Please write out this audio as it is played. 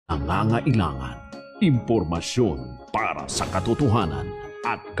nangangailangan. Impormasyon para sa katotohanan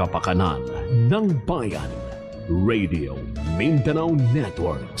at kapakanan ng bayan. Radio Mindanao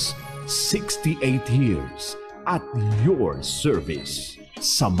Networks, 68 years at your service.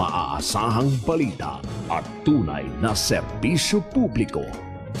 Sa maaasahang balita at tunay na serbisyo publiko.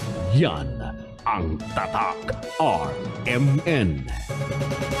 Yan ang Tatak RMN.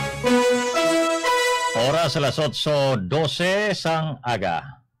 Oras alas 8:12 sang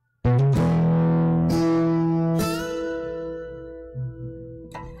aga.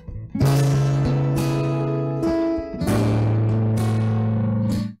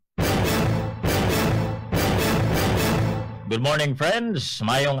 Good morning friends,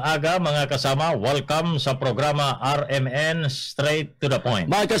 mayong aga mga kasama, welcome sa programa RMN Straight to the Point.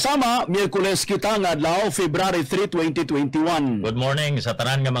 Mga kasama, Miyerkules kita nga adlaw, February 3, 2021. Good morning sa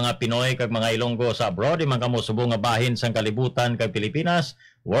tanan nga mga Pinoy kag mga Ilonggo sa abroad, di man kamo subong nga bahin sang kalibutan kag Pilipinas.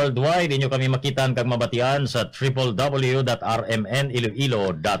 Worldwide, inyo kami makitan kag mabatian sa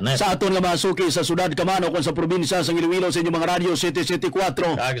www.rmniloilo.net. Sa aton nga masuki sa sudad kamano kung sa probinsya sa Iloilo sa inyong mga radio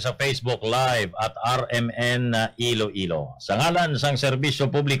 774. Kag sa Facebook Live at RMN Iloilo. Sa ngalan sang serbisyo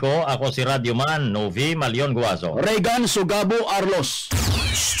publiko, ako si Radyoman Novi Malion Guazo. Regan Sugabo Arlos.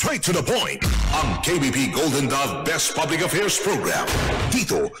 Straight to the point, ang KBP Golden Dove Best Public Affairs Program.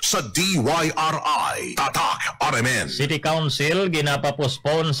 Dito sa DYRI, Tatak RMN. City Council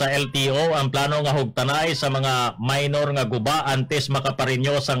ginapapospon sa LTO ang plano nga hugtanay sa mga minor nga guba antes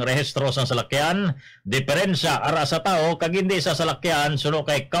makaparinyo sang rehistro sang salakyan. Diferensya ara sa tao kag hindi sa salakyan suno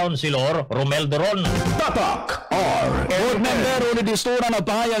kay Councilor Romel Doron. Tatak RMN. Member ni Distura na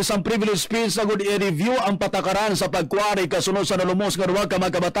pahayag sang privilege speech sa good i-review ang patakaran sa pagkuwari kasunod sa nalumos nga duwa ka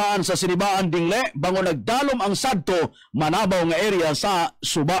mga kabataan sa Sinibaan Dingle bango nagdalom ang sadto manabaw nga area sa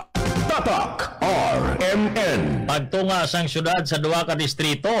Suba. Tatak RMN. Pagtunga sang syudad sa duwa ka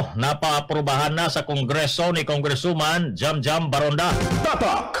distrito, napaaprubahan na sa Kongreso ni Congresswoman Jamjam Baronda.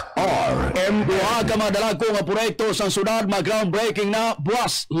 Tatak RMN. Duha ka madalako nga proyekto sang syudad mag-groundbreaking na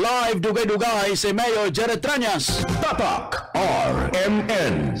buwas live dugay-dugay si Mayor Jared Trañas. Tatak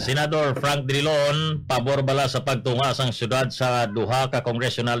RMN. Senador Frank Drilon, pabor bala sa pagtunga sang syudad sa duha ka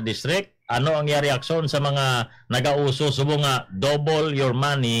congressional district. Ano ang reaksyon sa mga nagauso subong nga double your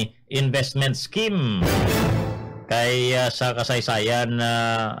money investment scheme? Kay sa kasaysayan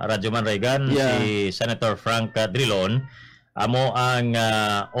Radyoman Reagan, si Senator Frank Drilon amo ang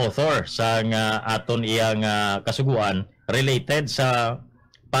author sa aton iyang kasuguan related sa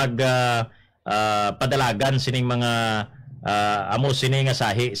padalagan sining mga amo sining nga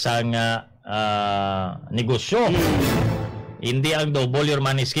sahi sang negosyo. Hindi ang double your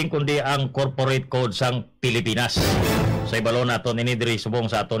money scheme kundi ang corporate code sang Pilipinas. Sa ibalo naton ini diri subong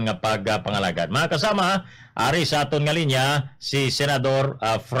sa aton nga pagpangalagad. Mga kasama, ari sa aton nga linya si Senador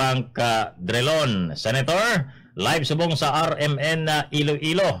Frank Drilon. Senator, live subong sa RMN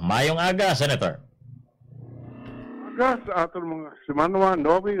Iloilo. Mayong aga, Senator. Aga sa aton mga simanwa,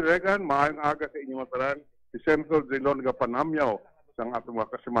 Novi, Regan, mayong aga sa inyong mataran. Si Senator Drilon nga panamyaw sang aton mga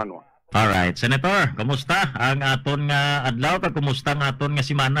kasimanwa. Alright, Senator, kumusta ang aton nga adlaw kag kumusta ang aton nga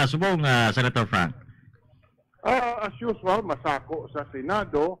simana subong Senator Frank? As usual, masako sa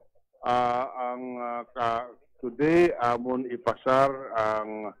Senado today amon ipasar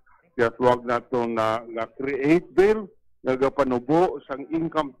ang tiyatwag naton na create bill nga gapanubo sang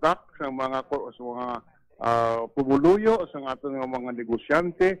income tax sa mga pumuluyo sang aton nga mga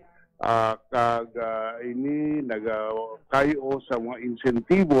negosyante kag ini nagakayo sa mga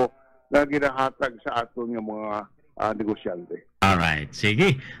insentibo na ginahatag sa aton nga mga negosyante. Alright,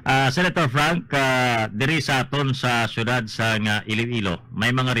 sige. Senator Frank, diri sa aton sa syudad sa Iloilo,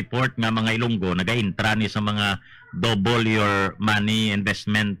 may mga report nga mga Ilonggo nagaintra ni sa mga double your money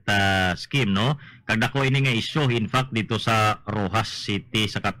investment scheme, no? Kag dako ini nga issue, in fact, dito sa Rojas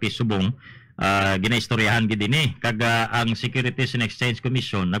City sa Capiz, Subong, ginaistoryahan gid ini kag ang Securities and Exchange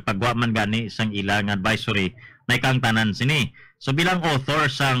Commission nagpagwa man gani sang ilang advisory na ikang tanan sini. So bilang author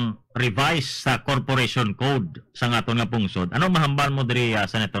sang revised sa corporation code sa aton nga pungsod, anong mahambal mo diri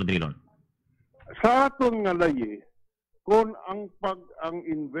Senator Drilon? Sa aton nga layi, kung ang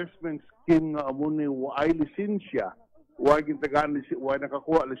investment scheme nga amo ni way lisensya, way gintagaan way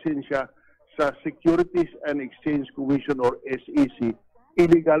nakakuha lisensya sa Securities and Exchange Commission or SEC,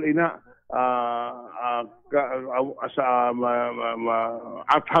 illegal ina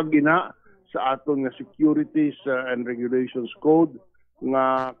athag ina sa aton nga Securities and Regulations Code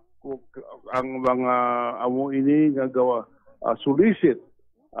nga ang mga amo ini nga gawa solicit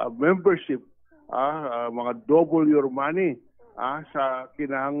membership mga double your money sa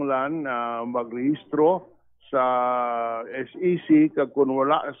kinahanglan magrehistro sa SEC kag kung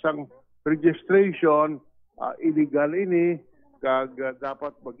wala sang registration, illegal ini kag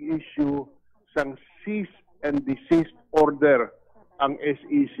dapat mag-issue sang cease and desist order ang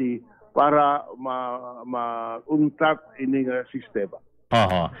SEC para mauntat ini nga sistema.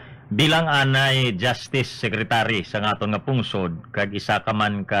 Oho. Bilang anay Justice Secretary sa aton nga pungsod kag isa ka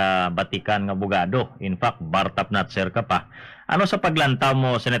man ka batikan nga abogado, in fact bartap nat sir ka pa. Ano sa paglantaw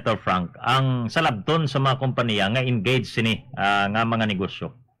mo, Senator Frank, ang salabton sa mga kompanya nga engaged sini nga mga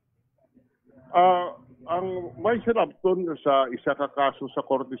negosyo? Ang may salabton sa isa ka kaso sa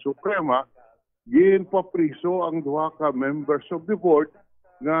Korte Suprema, ginpapriso ang duha ka members of the board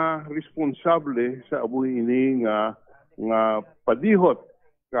nga responsable sa abuhi ini nga padihot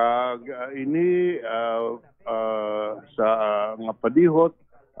kag ini sa nga padihot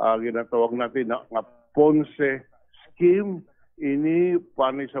ginatawag natin nga Ponce scheme. Ini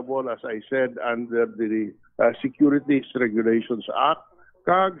punishable, as I said, under the Securities Regulations Act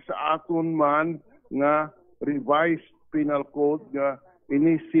kag sa aton man nga revised penal code nga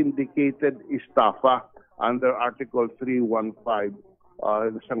ini syndicated estafa under Article 315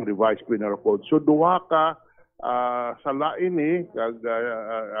 sang revised penal code. So duha ka sala ini kag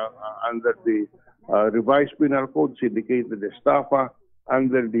under the revised penal code, syndicated estafa,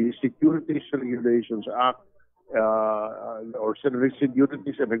 under the Securities Regulations Act or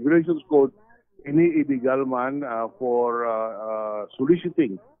Securities and Regulations Code, ini illegal man for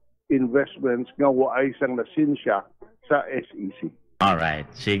soliciting investments nga waay sang lisensya sa SEC. Alright,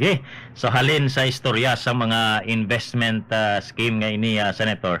 sige. So halin sa istorya sa mga investment scheme nga ini,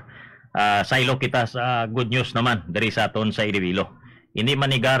 Senator. Sailo kita sa good news naman diri sa aton sa Iloilo. Ini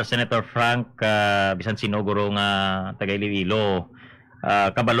manigar, Senator Frank, bisan sinuguro nga taga Iloilo,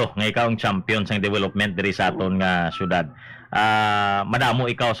 kabalo nga ikaw ang champion sa development diri sa aton nga syudad. Madamo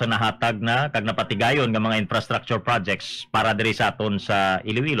ikaw sa nahatag na kag napatigayon nga mga infrastructure projects para diri sa aton sa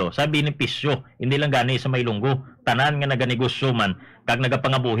Iloilo sa benepisyo hindi lang gani sa Mailunggo, tanan nga naganegosyo man kag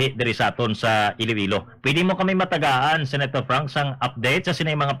nagapangabuhi diri sa aton sa Iloilo. Pwede mo kami matagaan, Senator Frank, sang update sa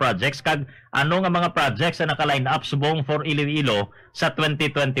sinay mga projects kag ano nga mga projects na naka-line up subong for Iloilo sa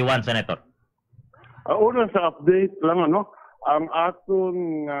 2021, Senator? Una sa update lang ang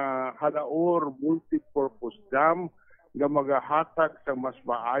aton Halaor multipurpose dam nga magahatag sa mas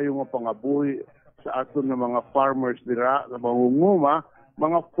maayo nga pangabuhi sa aton nga mga farmers dira nga mangunguma,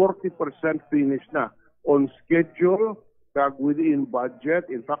 mga 40% finish na on schedule kag within budget,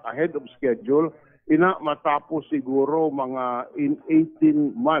 in fact ahead of schedule. Ina matapos siguro mga in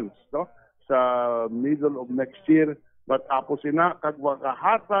 18 months sa middle of next year matapos ina kag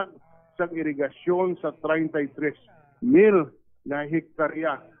makahatag sa irigasyon sa 33 mil na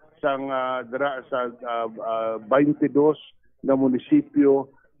hektarya sang dira sa 22 na munisipyo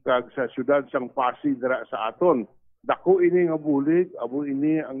kag sa syudad sang Pasig dira sa aton. Dako ini nga bulig, abo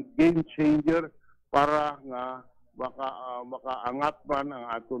ini ang game changer para nga makaangat man ang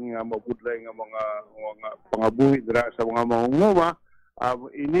aton nga mabudlay nga mga pangabuhi dira sa mga mangunguma.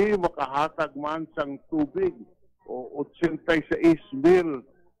 Ini makahatag man sang tubig o 86 mil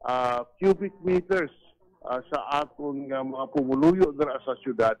cubic meters sa aton nga mga pumuluyo dira sa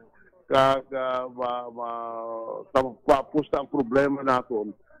syudad kag tapos ang problema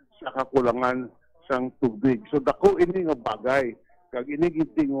naton sa kakulangan sang tubig. So dako ini nga bagay kag ini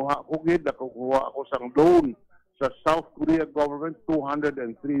gitinguha ko gid nakuha ako sang loan sa South Korea government, $203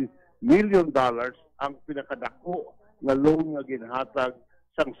 million ang pinakadako nga loan nga ginhatag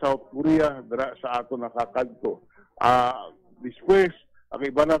sang South Korea dira sa aton nakakadto. Después ang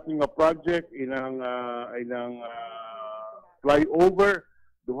iba natin nga project inang flyover,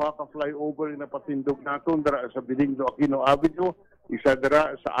 duha ka flyover na patindog naton dira sa Benigno Aquino Avenue, isa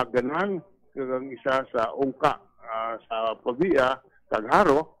dira sa Aganan kag isa sa Ungka sa Pavia kag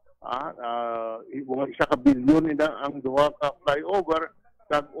Haro. Mga isa ka bilyon ina ang duha ka flyover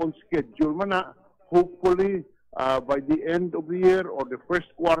kag on schedule man na. Hopefully by the end of the year or the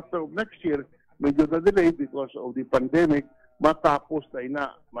first quarter of next year, medyo na delay because of the pandemic, matapos na ina.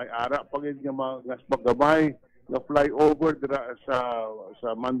 May ara pagid nga mas magamay nga flyover dira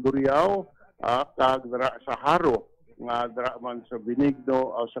sa Mandurriao kag dira sa Haro nga dira man sa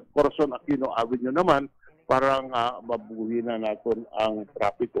Benigno sa Corazon Aquino Avenue naman para nga mabuhi na naton ang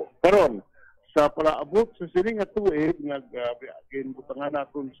trapiko. Karon sa palaabot sa sining nga tuig nagbutangan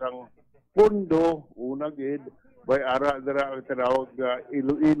naton sang pondo una gid by ara dira ang tinawag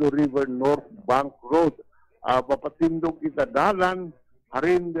Iloilo River North Bank Road. Papatindog kita dalan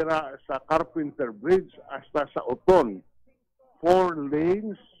harin dira sa Carpenter Bridge hasta sa Oton. 4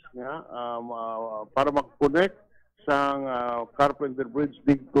 lanes para mag-connect sa Carpenter Bridge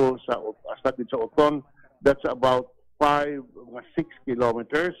dito sa hasta sa Oton That's about 6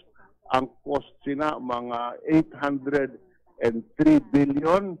 kilometers. Ang cost sina mga 803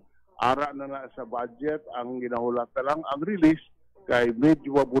 billion. Ara na sa budget. Ang ginahulat na lang ang release kay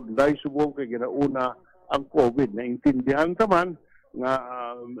medyo wabudlay subong kay ginauna ang COVID. Naintindihan taman nga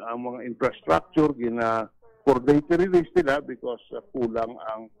ang mga infrastructure for data release nila because kulang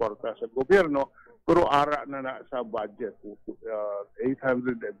ang kwarta sa gobyerno. Pero ara na sa budget.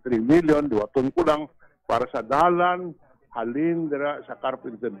 803 million, duwaton ko lang para sa dalan, halin dira sa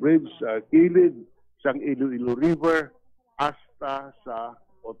Carpenter Bridge, kilid, sang Iloilo River, hasta sa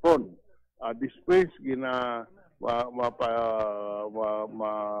Oton. This place,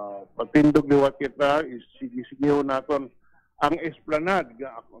 mapatindog liwat kita, sige-sigiho naton ang esplanade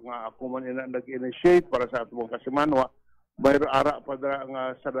nga ako man nag-initiate para sa atong kasimanwa. Mayroon ara pa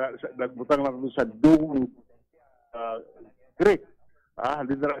nga nagbutang natin sa Dung Creek.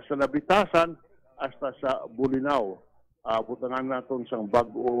 Halindra sa Nabitasan hasta sa Bulinaw. Butangan natin sa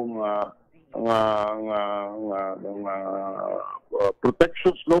bagong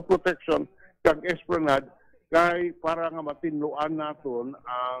protection, slow protection kag esplanade kay para nga matinluan naton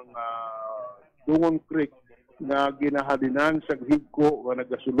ang Dungon Creek na ginahalinan sa higko nga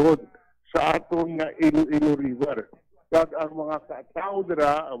nagasulod sa atong Iloilo River. Kag ang mga katao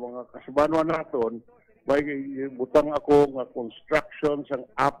dira, ang mga kasubanwa naton, may butang ako nga construction sang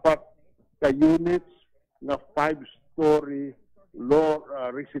 4 ka units na 5-story low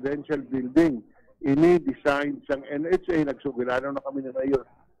residential building. Ini design sang NHA, nagsugilano na kami na mayor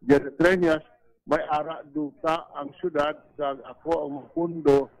Jared Treñas, may ara duta ang syudad kag ako ang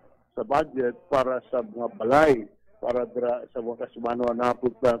pundo sa budget para sa mga balay, para dira sa mga kasubanwa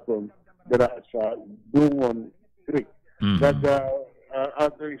napod naton dira sa Dungon Creek. Kag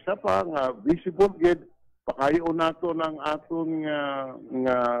isa pa nga visible gid pakayo nato ng aton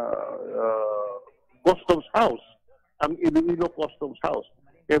nga Customs House, ang Iloilo Customs House.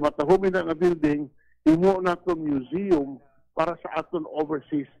 Kay matahumin na nga building, imo nato museum para sa aton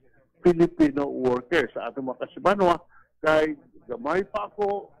overseas Filipino workers, sa aton mga kasibanwa. Kay gamay pa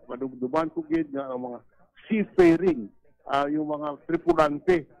ako, madugduman ko gid nga ang mga seafaring, yung mga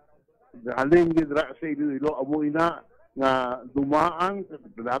tripulante haling gid ra sa Iloilo, amo ina nga dumaan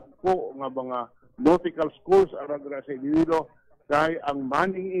ko nga mga nautical schools around ra sa Iloilo. Kay ang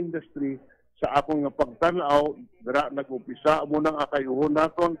mining industry sa akong nga pagtanaw dira nag-umpisa mo nang akayuhon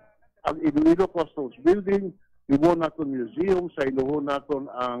naton ang Iloilo Customs Building, imo naton museum, sa iluhon naton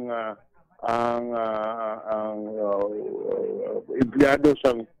ang empleyado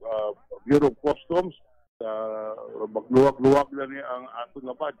sa Bureau of Customs. Magluwag-luwag na niya ang aton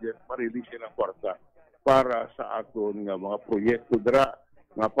nga budget, ma-release ng kwarta para sa aton nga mga proyekto dira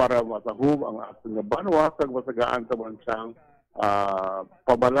nga para matahom ang aton nga banwa kag matagaan taman sang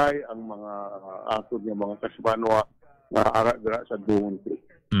pabalay ang mga aton nga mga kasibanwa nga ara dira sa Dungon Creek.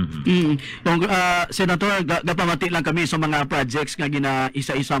 Senator, gapamati lang kami sa mga projects nga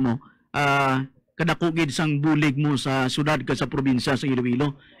gina-isa-isa mo. Kadakugid sang bulig mo sa syudad ka sa probinsya sa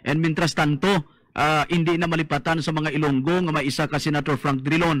Iloilo. And mintras tanto, hindi na malipatan sa mga Ilonggo nga maisa ka Senator Frank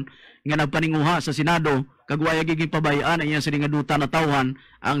Drilon nga nagpaninguha sa Senado kagwaya giging pabayaan ay sa nga duta na tawhan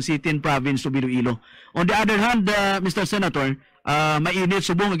ang 17 province of Iloilo. On the other hand, Mr. Senator, mainit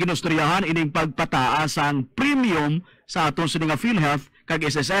subong nga ginustoryahan ining pagpataas ang premium sa aton sa nga PhilHealth kag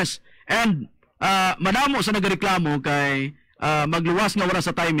SSS. And madamo sa nagareklamo kay magluwas nga wala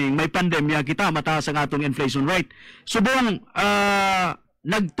sa timing, may pandemya kita, mataas ang atong inflation rate. Subong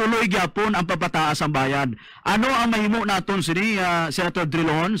nagtuloy gyapon ang papataas ang bayad. Ano ang mahimo naton sini Senator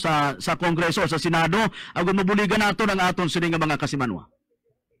Drilon sa Kongreso, sa Senado, agon mabuligan naton ang aton sini nga mga kasimanwa?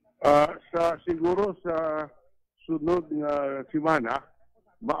 Siguro sa sunod nga semana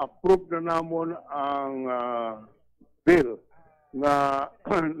ma-approve na namon ang bill nga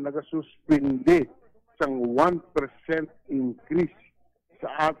nagasuspindi sang 1% increase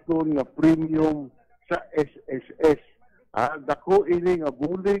sa aton nga premium sa SSS. Dako ini nga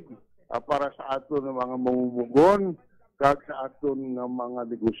bulig para sa aton nga mga mamumugon kag sa aton nga mga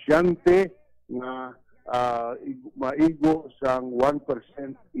negosyante nga maigo sang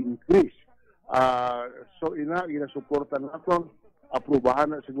 1% increase. So ginasuportan naton,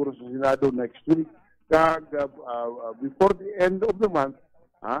 aprubahan na siguro sa Senado next week. Kag before the end of the month,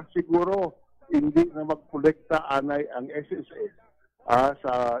 siguro hindi na magkolekta anay ang SSS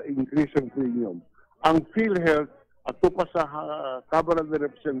sa increase ng premium. Ang PhilHealth ato pa sa Kamara ng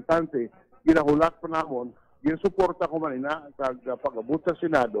Representante, ginahulat pa namon, ginasuporta ko man ina kag pag-abot sa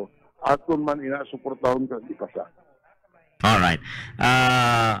Senado, aton man ina suportahon kag ipasa. Alright.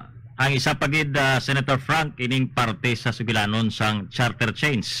 Ang isa pagid Senator Frank ining parte sa sugilanon sang charter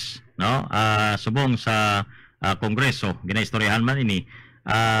change no, subong sa Kongreso, ginaistoryahan man ini,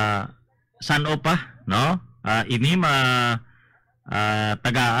 saan pa, no, ini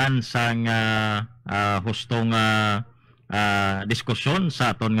tagaan sang hustong diskusyon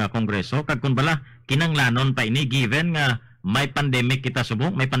sa aton nga Kongreso, kag kun bala kinanglanon pa ini given nga may pandemic kita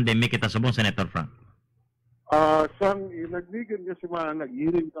subong, Senator Frank. Sang nagdigan kasi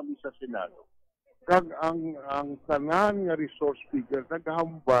nag-hearing kami sa Senado, kag ang tanan nga resource speaker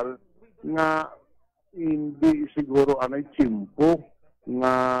naghambal nga hindi siguro anay tsimpo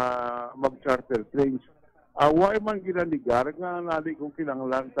nga mag-charter trains. Why man ginaligar nga nali kung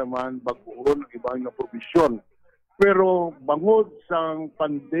kinanglan taman baguon ang ibang nga provision. Pero bangod sang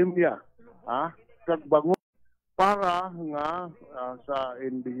pandemya, kag bangod para nga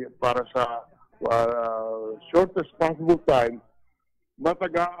para sa shortest possible time,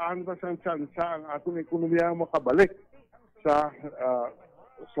 matagaan ba sang tsansa ang atong ekonomiya makabalik sa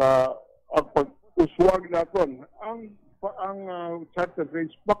pag-uswag naton. Ang charter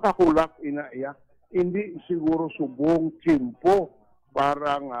rates makakulak inaiya, hindi siguro subong tsimpo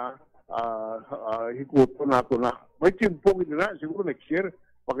para nga hikuto nato na. May tsimpo na siguro next year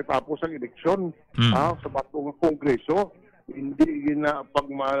pagkatapos ang eleksyon sa batong Kongreso. Hindi na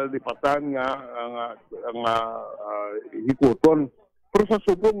pagmalipatan nga ang hikuton. Pero sa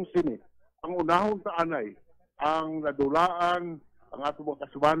subong sini, ang unahon taanay, ang nadulaan, ang ato mga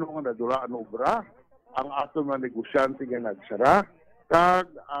kasubano nga nadulaan obra, ang ato mga negosyante nga nagsara, kag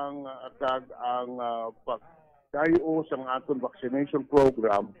ang pagkayo sa aton vaccination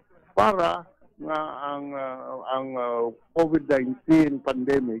program para nga ang COVID-19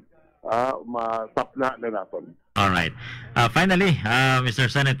 pandemic matapna na naton. Alright. Finally, Mr.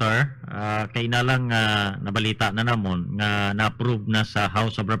 Senator, kay na lang nabalita na namon nga na-approve na sa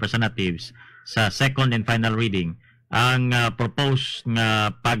House of Representatives sa second and final reading ang proposed nga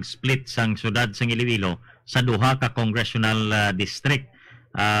pag-split sang syudad sang Iloilo sa duha ka congressional district.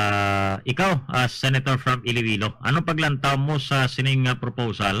 Ikaw, Senator from Iloilo, ano paglantaw mo sa sining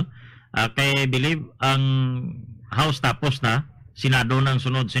proposal? Kay believe ang House tapos na, Senado nang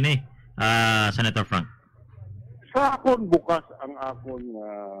sunod sini, Senator Frank. Sa akon bukas ang akon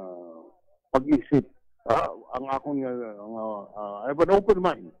pag-isip, ang akon I have an open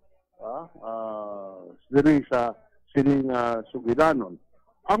mind diri sa sining sugidanon.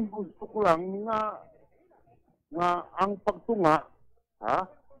 Ang gusto ko lang nga ang pagtunga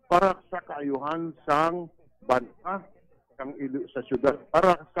para sa kaayuhan sang bansa sa syudad,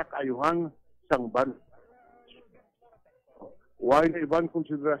 para sa kaayuhan sang bansa. Why na ibang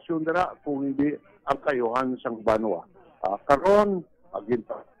konsiderasyon dira kung hindi ang kayuhan sang banwa. Karon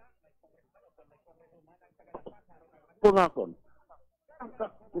aginta. Punakon.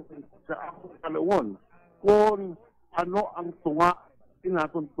 Sa akong kalungon, kung ano ang tunga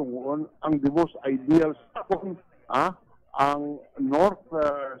inaton tunguon, ang the most ideal sa akong, ang north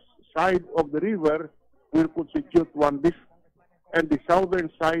side of the river will constitute one district and the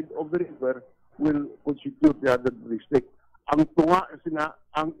southern side of the river will constitute the other district. Ang tunga sina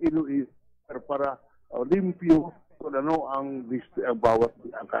ang Iloilo para limpyo kung ano ang bawat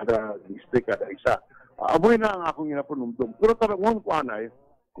ang kada district, kada isa. Aboy na ang akong ginapanumdum. Pero tarungon ko anay,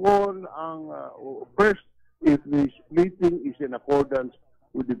 kung ang first, if the splitting is in accordance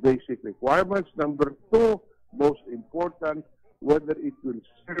with the basic requirements. Number two, most important, whether it will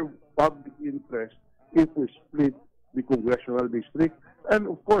serve public interest if we split the congressional district. And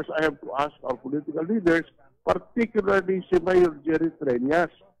of course, I have to ask our political leaders, particularly si Mayor Jerry Treñas,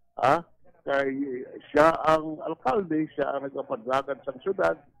 kay siya ang alkalde, siya ang nagpapadlagan sa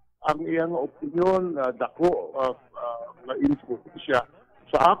syudad, ang iyang opinion, dako na influensya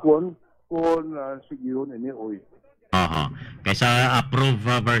sa akon kung sigiyon ini oy. Kaysa approve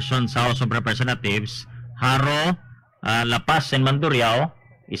version sa House of Representatives, Haro, Lapas, and Mandurriao,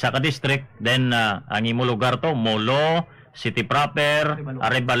 isa ka district, then ang imo lugar to, Molo, City Proper,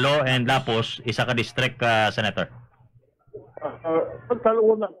 Arevalo, and Lapos, isa ka district, Senator.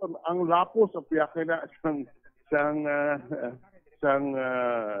 Pagtalungan ang Lapos ang piyake na sang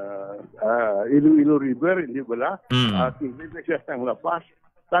Iloilo River, hindi ba? Tingin na siya sang Lapas.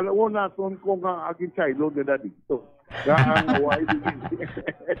 Talungan natin kung ang aking chaylo na dito. Ang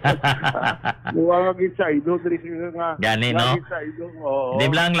aking chaylo, gani, no? Di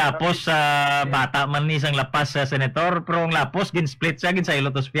lang Lapos sa bata man ni sang Lapas sa Senator, pero ang Lapos, gin-split siya,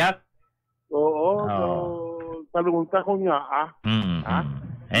 gin-chaylo to spiyak. Oo, talungan ko nga,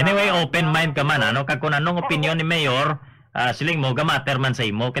 Anyway, open mind ka man, ano? Kung anong opinion ni Mayor, siling mo, gamater man sa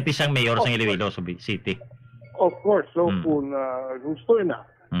imo, kati siyang Mayor sa Iloilo City. Of course, so kung gusto na,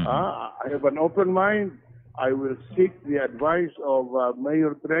 I have an open mind, I will seek the advice of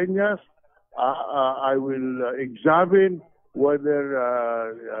Mayor Treñas. I will examine whether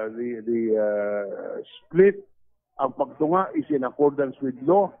the split ang pagtunga is in accordance with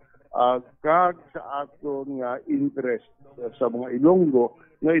law kag sa aton nga interest sa mga Ilonggo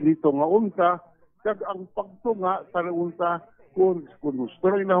nga dito nga unta kag ang pagtunga sa unta kung gusto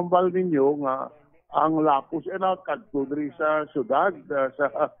rin nahambal ninyo nga ang lapos kadto diri sa syudad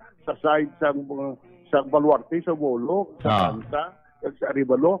sa side sa Baluarte sa Bolo sa Kanta kag sa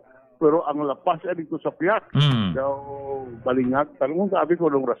Arevalo pero ang lapas dito sa Piak so balingag tanong sabi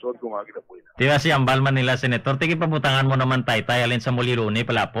ko nung rason kung agi na po ina Diba si ambal man nila senator tigi pabutangan mo naman taytay alin sa Muliruni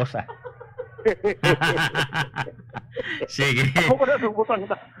palapos Sige ako na nagbutang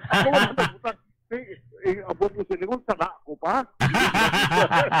abot ko sa lingon sana ko pa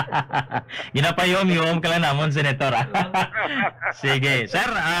ginapayom-yom ka lang namon senator Sige sir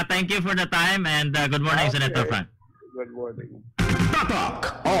thank you for the time and good morning Senator Frank. Good morning.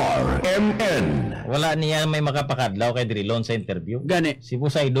 Tatak RMN. Wala niya may makapakadlaw kay Drilon sa interview. Gani. Si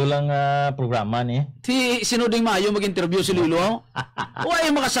Busaydo lang programa ni. Si sinuding maayo mag-interview si Lilo. Uy,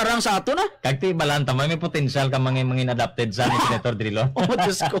 makasarang sa ato na. Kagti balanta may potensyal ka mangin adapted sa ni Senator Drilon. Oh,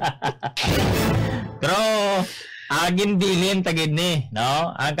 Diyos ko. Pero agin bilin tagid ni,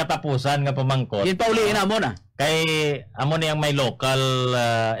 no? Ang katapusan nga pamangkot. Yan pauliin na mo na. Kay amo niyang may local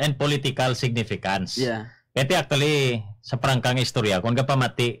and political significance. Yeah. Kasi actually sa prangkang istorya kung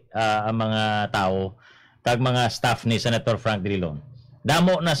kapamati ang mga tao kag mga staff ni Senator Frank Drilon.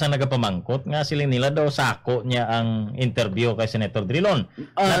 Damo na sa nagapamangkot nga siling nila daw sako niya ang interview kay Senator Drilon.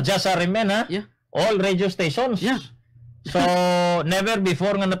 Not just sa Remen ha. Yeah. All radio stations. Yeah. So never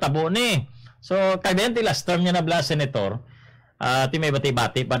before nga natabo ni. So kagdenti last term niya na bla senator. Ti may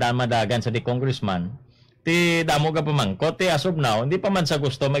bati-bati pa madagan sa di congressman. Ti damo ka pamangkot ti as of now hindi pa man sa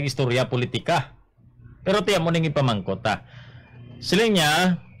gusto magistorya politika. Pero tiyan mo nang ipamangkot ha. Siling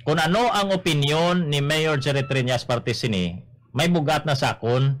niya, kung ano ang opinion ni Mayor Jerry Triñas Partisini, may bugat na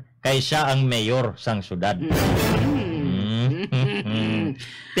sakon kay siya ang mayor sang syudad.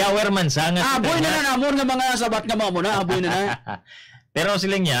 Tiyawer man sa nga. Aboy na namon nga mga sabat nga mo na. Aboy na. Pero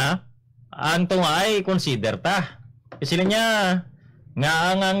siling niya, ang tunga ay consider ta. Siling niya, nga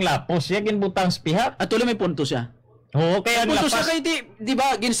ang lapos, siya ginbutang spihat. At tuloy may punto siya. Oo, kaya ang Punto lapas. siya kay di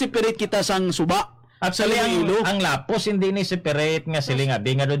ba ginseparate kita sang suba. Actually, ang lapos hindi ni separate nga sila nga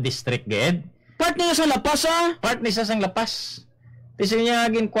di nga do district ged. Part niya sa lapas ha. Part ni sa sang lapas. Tisi niya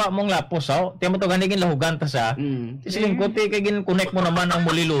ginkuha mong lapos ha. Tiyan mo to ganigin lahugan ta sa. Tisi ko ti kay gin-connect mo naman ang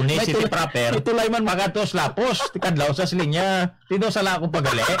Muliluni city proper. Itulay man Pagatos lapos. Tikadlaw sa silinya. Tido sa lako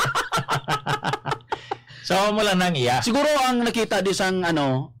pagali. So mo lang nang iya. siguro ang nakita di sang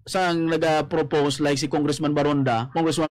sang naga-propose like si Congressman Baronda, Congressman